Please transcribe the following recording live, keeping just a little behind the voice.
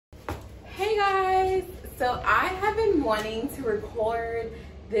So I have been wanting to record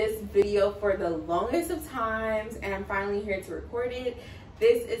this video for the longest of times, and I'm finally here to record it.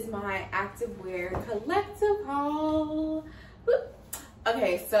 This is my ActiveWear collective haul. Whoop.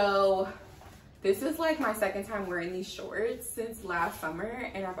 Okay, so this is like my second time wearing these shorts since last summer,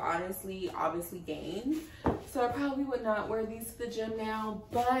 and I've obviously gained. So I probably would not wear these to the gym now,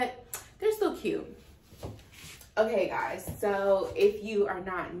 but they're still cute. Okay guys, so if you are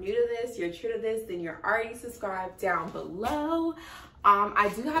not new to this, you're true to this, then you're already subscribed down below.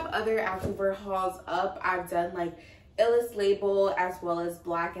 I do have other activewear hauls up. I've done like Illis Label as well as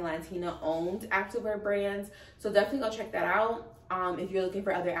Black and Latina owned activewear brands. So definitely go check that out if you're looking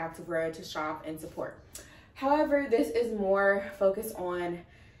for other activewear to shop and support. However, this is more focused on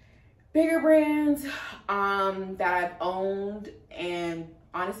bigger brands that I've owned and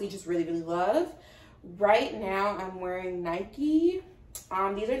honestly just really love. Right now I'm wearing Nike.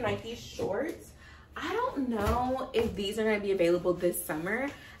 These are Nike shorts. I don't know if these are going to be available this summer.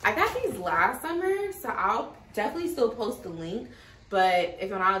 I got these last summer, so I'll definitely still post the link, but if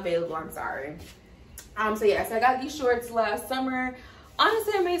they're not available, I'm sorry. So yes, I got these shorts last summer.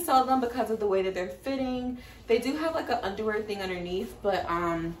 Honestly, I may sell them because of the way that they're fitting. They do have like an underwear thing underneath, but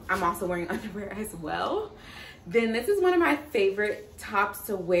I'm also wearing underwear as well. Then this is one of my favorite tops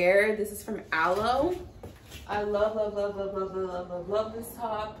to wear. This is from Aloe. I love this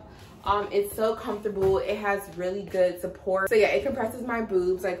top. It's so comfortable. It has really good support. So yeah, it compresses my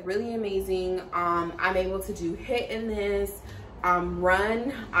boobs, like really amazing. I'm able to do HIIT in this.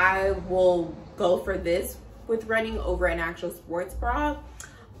 Run, I will go for this with running over an actual sports bra.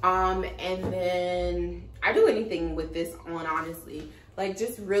 And then I do anything with this on, honestly. Like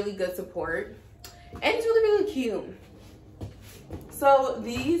just really good support. And it's really cute. So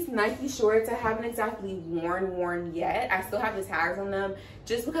these Nike shorts, I haven't exactly worn yet. I still have the tags on them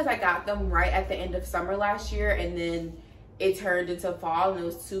just because I got them right at the end of summer last year, and then it turned into fall and it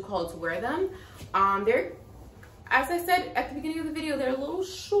was too cold to wear them. They're, as I said at the beginning of the video, they're a little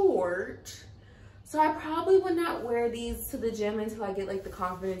short. So I probably would not wear these to the gym until I get like the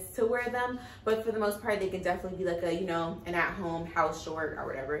confidence to wear them. But for the most part, they can definitely be like a, you know, an at-home house short or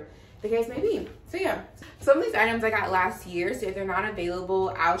whatever the case may be. So yeah, some of these items I got last year, so if they're not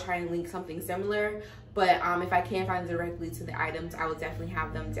available, I'll try and link something similar. But if I can't find directly to the items, I will definitely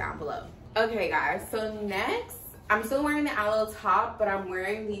have them down below. Okay guys, so next, I'm still wearing the Aloe top, but I'm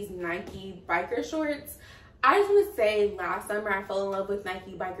wearing these Nike biker shorts. I just want to say last summer I fell in love with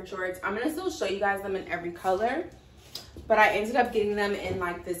Nike biker shorts. I'm going to still show you guys them in every color, but I ended up getting them in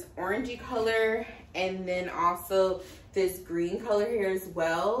like this orangey color and then also this green color here as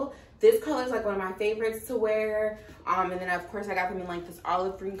well. This color is like one of my favorites to wear. And then of course I got them in like this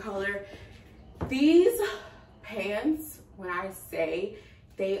olive green color. These pants, when I say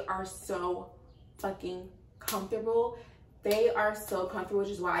they are so fucking comfortable, they are so comfortable,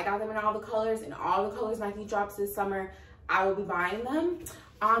 which is why I got them in all the colors. And all the colors Nike drops this summer, I will be buying them.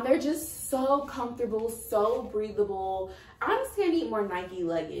 They're just so comfortable, so breathable. Honestly, I need more Nike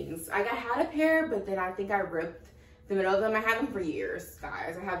leggings. Like I had a pair, but then I think I ripped the middle of them. I had them for years,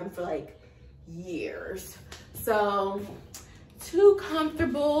 guys. I had them for like years. So too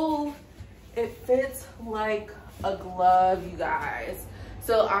comfortable. It fits like a glove, you guys.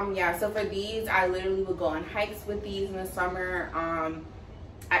 So yeah, so for these, I literally would go on hikes with these in the summer.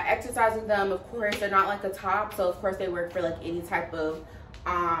 I exercise with them. Of course, they're not like a top, so of course they work for like any type of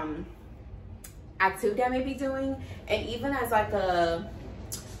activity I may be doing. And even as like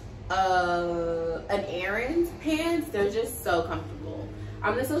an errand pants, they're just so comfortable.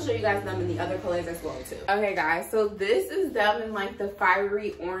 I'm gonna still show you guys them in the other colors as well too. Okay guys, so this is them in like the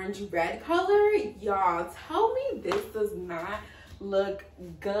fiery orange red color. Y'all, tell me this does not look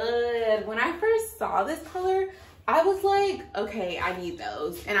good. When I first saw this color, I was like, okay, I need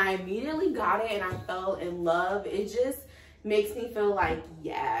those. And I immediately got it and I fell in love. It just makes me feel like,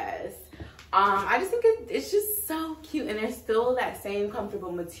 yes. I just think it's just so cute, and there's still that same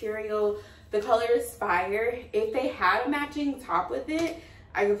comfortable material. The color is fire. If they had a matching top with it,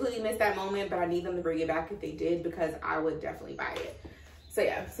 I completely missed that moment, but I need them to bring it back if they did, because I would definitely buy it. So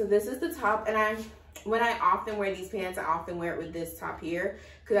yeah, so this is the top, and when I often wear these pants, I often wear it with this top here,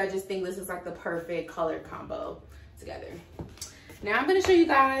 because I just think this is like the perfect color combo together. Now I'm gonna show you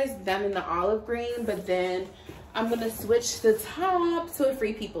guys them in the olive green, but then I'm gonna switch the top to a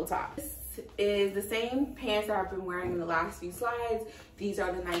Free People top. This is the same pants that I've been wearing in the last few slides. These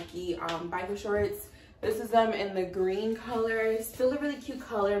are the Nike biker shorts. This is them in the green color. Still a really cute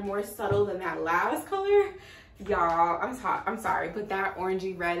color, more subtle than that last color. Y'all, I'm sorry, but that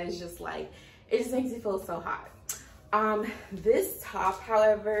orangey red is just like, it just makes me feel so hot. This top,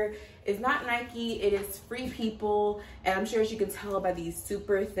 however, is not Nike. It is FreePeople, and I'm sure as you can tell by these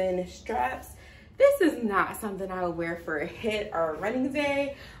super thin straps, this is not something I would wear for a HIIT or a running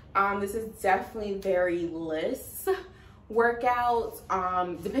day. This is definitely very less workouts.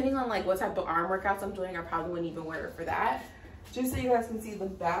 Depending on like what type of arm workouts I'm doing, I probably wouldn't even wear it for that. Just so you guys can see the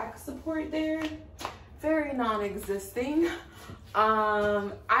back support there, very non-existing.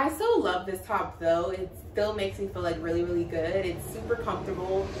 I still love this top though. It still makes me feel like really, really good. It's super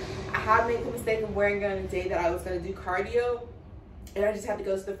comfortable. I have made the mistake of wearing it on a day that I was gonna do cardio, and I just had to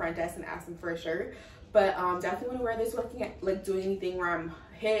go to the front desk and ask them for a shirt. But definitely want to wear this working at like doing anything where I'm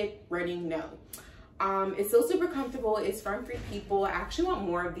HIIT, running, no. It's still super comfortable. It's from FreePeople. I actually want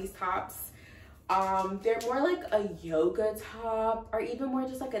more of these tops. They're more like a yoga top, or even more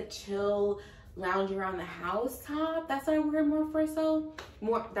just like a chill lounge around the house top. That's what I wear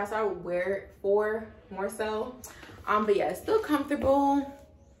that's what I would wear it for more so. But yeah, it's still comfortable.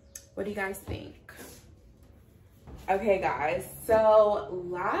 What do you guys think? Okay guys, so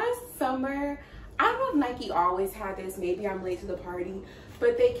last summer, I don't know if Nike always had this, maybe I'm late to the party,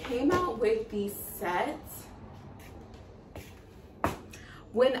 but they came out with these sets.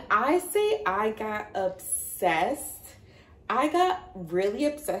 When I say I got obsessed, I got really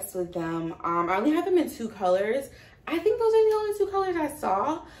obsessed with them. I only have them in 2 colors. I think those are the only 2 colors I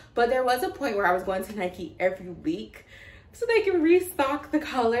saw, but there was a point where I was going to Nike every week so they can restock the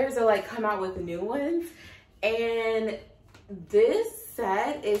colors or like come out with new ones. And this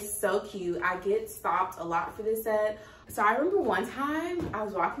set is so cute. I get stopped a lot for this set. So I remember one time I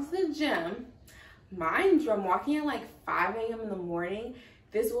was walking to the gym. Mind you, I'm walking at like 5 a.m. in the morning.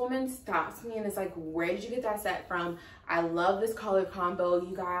 This woman stops me and is like, where did you get that set from? I love this color combo,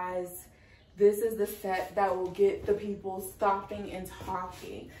 you guys. This is the set that will get the people stopping and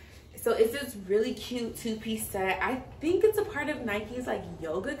talking. So it's this really cute 2-piece set. I think it's a part of Nike's like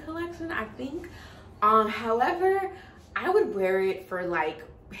yoga collection, I think. However, I would wear it for like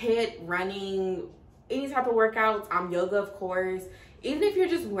HIIT, running, any type of workouts, yoga of course. Even if you're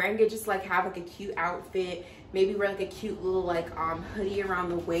just wearing it, just like have like a cute outfit, maybe wear like a cute little like hoodie around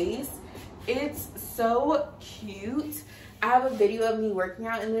the waist. It's so cute. I have a video of me working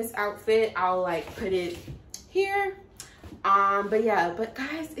out in this outfit. I'll like put it here. But yeah, but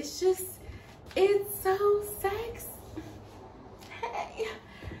guys, it's so sexy. Hey.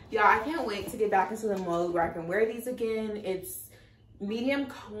 Y'all, I can't wait to get back into the mode where I can wear these again. It's medium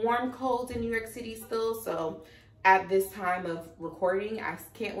warm cold in New York City still, so at this time of recording, I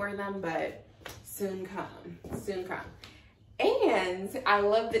can't wear them, but soon come, soon come. And I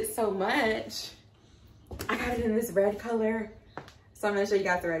loved it so much, I got it in this red color. So I'm gonna show you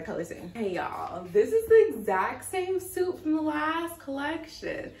guys the red color soon. Hey y'all, this is the exact same suit from the last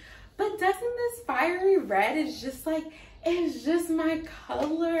collection. But doesn't this fiery red, it's just my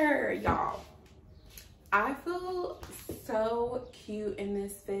color, y'all. I feel so cute in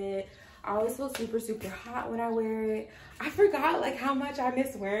this fit. I always feel super, super hot when I wear it. I forgot like how much I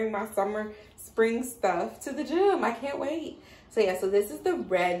miss wearing my summer, spring stuff to the gym. I can't wait. So yeah, so this is the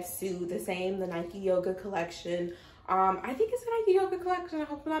red suit, the Nike Yoga collection. I think it's the Nike Yoga collection. I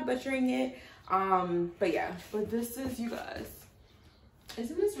hope I'm not butchering it. But yeah, but this is, you guys,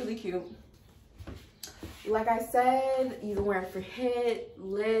 isn't this really cute? Like I said, you can wear it for HIIT,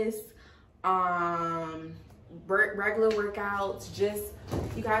 list, regular workouts. Just,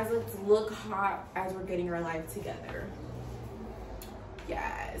 you guys, let's look hot as we're getting our life together.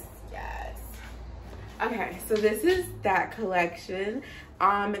 Yes, yes. Okay, so this is that collection.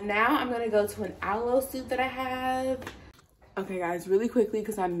 Now I'm gonna go to an aloe suit that I have. Okay guys, really quickly,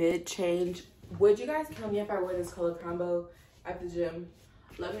 because I'm mid-change, would you guys kill me if I wear this color combo at the gym?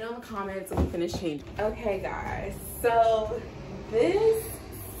 Let me know in the comments when we finish changing. Okay guys, so this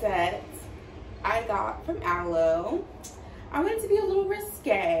set I got from Aloe. I wanted it to be a little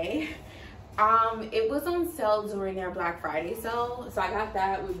risque. It was on sale during their Black Friday sale, so I got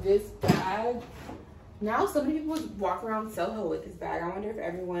that with this bag. Now so many people walk around Soho with this bag. I wonder if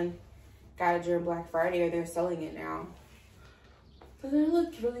everyone got it during Black Friday or they're selling it now. Doesn't it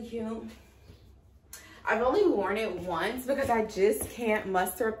look really cute? I've only worn it once because I just can't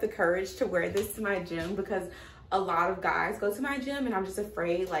muster up the courage to wear this to my gym, because a lot of guys go to my gym and I'm just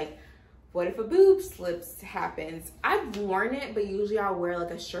afraid, like, what if a boob slips happens? I've worn it, but usually I'll wear like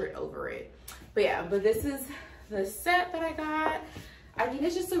a shirt over it. But yeah, but this is the set that I got. I think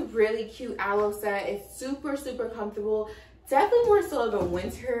it's just a really cute aloe set. It's super, super comfortable. Definitely more so of a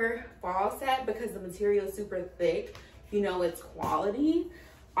winter fall set because the material is super thick. You know, it's quality.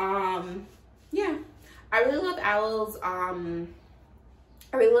 Yeah, I really love Aloe's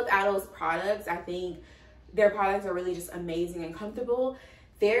products. I think their products are really just amazing and comfortable.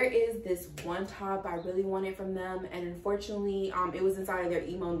 There is this one top I really wanted from them, and unfortunately, it was inside of their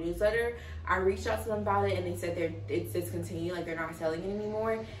emo newsletter. I reached out to them about it, and they said it's discontinued, like they're not selling it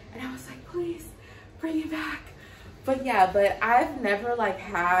anymore. And I was like, please bring it back. But yeah, but I've never like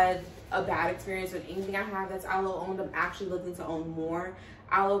had a bad experience with anything I have that's Aloe owned. I'm actually looking to own more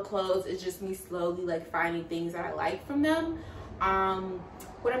Aloe clothes. It's just me slowly like finding things that I like from them.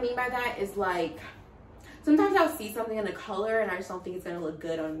 What I mean by that is like, sometimes I'll see something in a color and I just don't think it's gonna look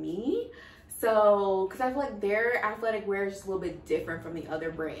good on me. So, cause I feel like their athletic wear is just a little bit different from the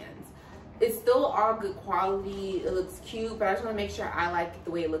other brands. It's still all good quality, it looks cute, but I just wanna make sure I like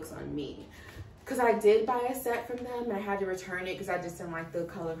the way it looks on me. Cause I did buy a set from them and I had to return it because I just didn't like the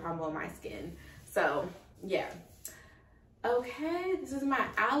color combo on my skin. So yeah. Okay, this is my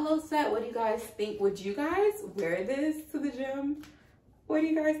Aloe set. What do you guys think? Would you guys wear this to the gym? What do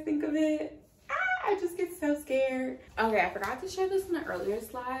you guys think of it? I just get so scared. Okay, I forgot to share this in the earlier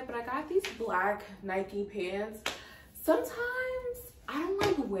slide, but I got these black Nike pants. Sometimes I don't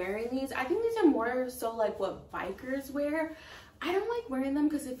like wearing these. I think these are more so like what bikers wear. I don't like wearing them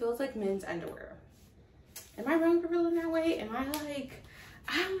because it feels like men's underwear. Am I wrong for feeling that way? Am I like,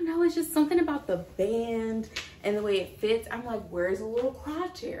 I don't know, it's just something about the band and the way it fits. I'm like, where's a little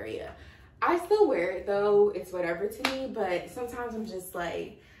crotch area? I still wear it though, it's whatever to me, but sometimes I'm just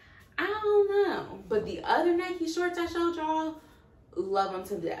like, I don't know. But the other Nike shorts I showed y'all, love them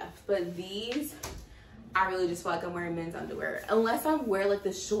to death. But these, I really just feel like I'm wearing men's underwear. Unless I wear like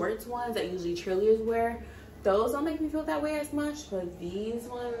the shorts ones that usually cheerleaders wear, those don't make me feel that way as much. But these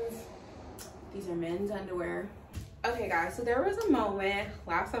ones, these are men's underwear. Okay guys, so there was a moment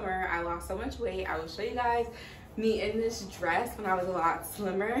last summer I lost so much weight. I will show you guys me in this dress when I was a lot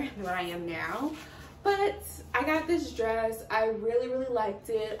slimmer than what I am now. But I got this dress, I really liked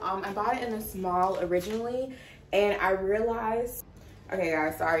it. I bought it in a small originally, and I realized, okay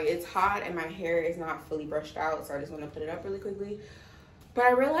guys, sorry, it's hot and my hair is not fully brushed out, so I just want to put it up really quickly. But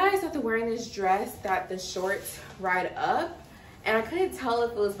I realized after wearing this dress that the shorts ride up, and I couldn't tell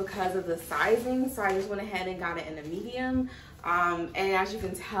if it was because of the sizing, so I just went ahead and got it in a medium. And as you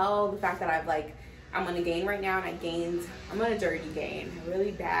can tell, the fact that I'm on a gain right now, and I'm on a dirty gain, a really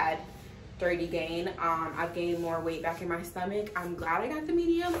bad dirty gain. I've gained more weight back in my stomach. I'm glad I got the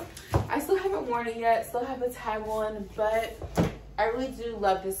medium. I still haven't worn it yet, still have the tag on, but I really do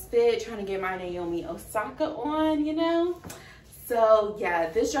love this fit, trying to get my Naomi Osaka on, you know? So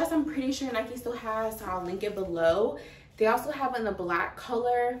yeah, this dress I'm pretty sure Nike still has, so I'll link it below. They also have it in the black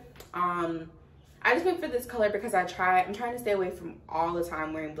color. I just went for this color because I'm trying to stay away from all the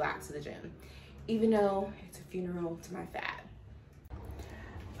time wearing black to the gym, even though it's a funeral to my fat.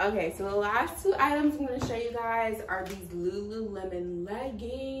 Okay, so the last two items I'm gonna show you guys are these Lululemon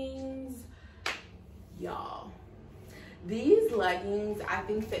leggings. Y'all, these leggings I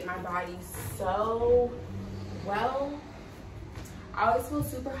think fit my body so well. I always feel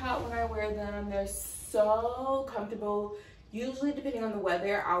super hot when I wear them. They're so comfortable. Usually, depending on the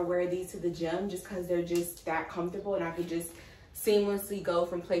weather, I'll wear these to the gym just because they're just that comfortable and I could just seamlessly go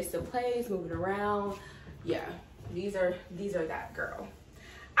from place to place, moving around. Yeah, these are that girl.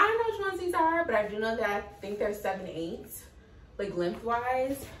 I don't know which ones these are, but I do know that I think they're 7/8, like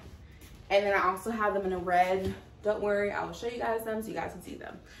lengthwise. And then I also have them in a red. Don't worry, I will show you guys them so you guys can see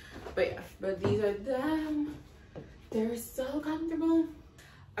them. But yeah, but these are them. They're so comfortable.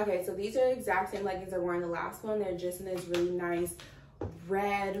 Okay, so these are the exact same leggings I wore in the last one. They're just in this really nice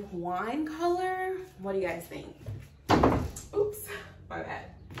red wine color. What do you guys think? Oops, my bad.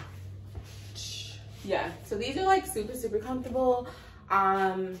 Yeah, so these are like super comfortable.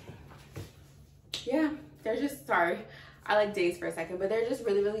 Yeah, they're just, sorry, I like days for a second, but they're just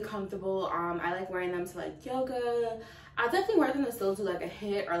really comfortable. I like wearing them to like yoga. I definitely wear them to still do like a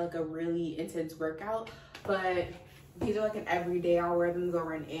HIIT or like a really intense workout, but these are like an everyday. I'll wear them to go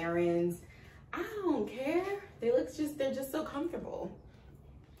run errands. I don't care. They're just so comfortable.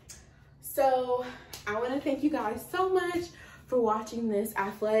 So I want to thank you guys so much for watching this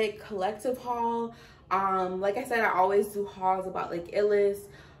athletic collective haul. Like I said, I always do hauls about like Illis,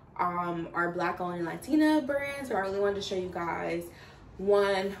 our Black owned and Latina brands. So I really wanted to show you guys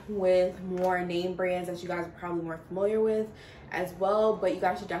one with more name brands that you guys are probably more familiar with as well, but you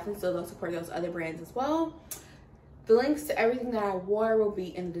guys should definitely still go support those other brands as well. The links to everything that I wore will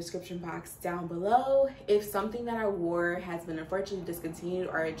be in the description box down below. If something that I wore has been unfortunately discontinued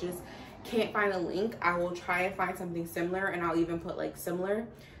or I just can't find a link, I will try and find something similar, and I'll even put like similar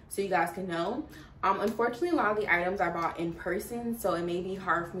so you guys can know. Unfortunately, a lot of the items I bought in person, so it may be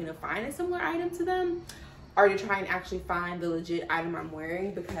hard for me to find a similar item to them or to try and actually find the legit item I'm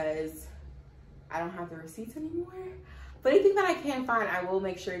wearing because I don't have the receipts anymore. But anything that I can find, I will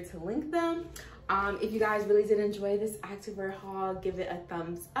make sure to link them. If you guys really did enjoy this activewear haul, give it a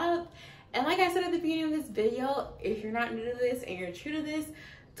thumbs up. And like I said at the beginning of this video, if you're not new to this and you're true to this,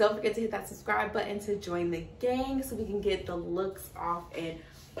 don't forget to hit that subscribe button to join the gang so we can get the looks off and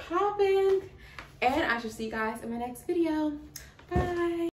popping. And I shall see you guys in my next video. Bye.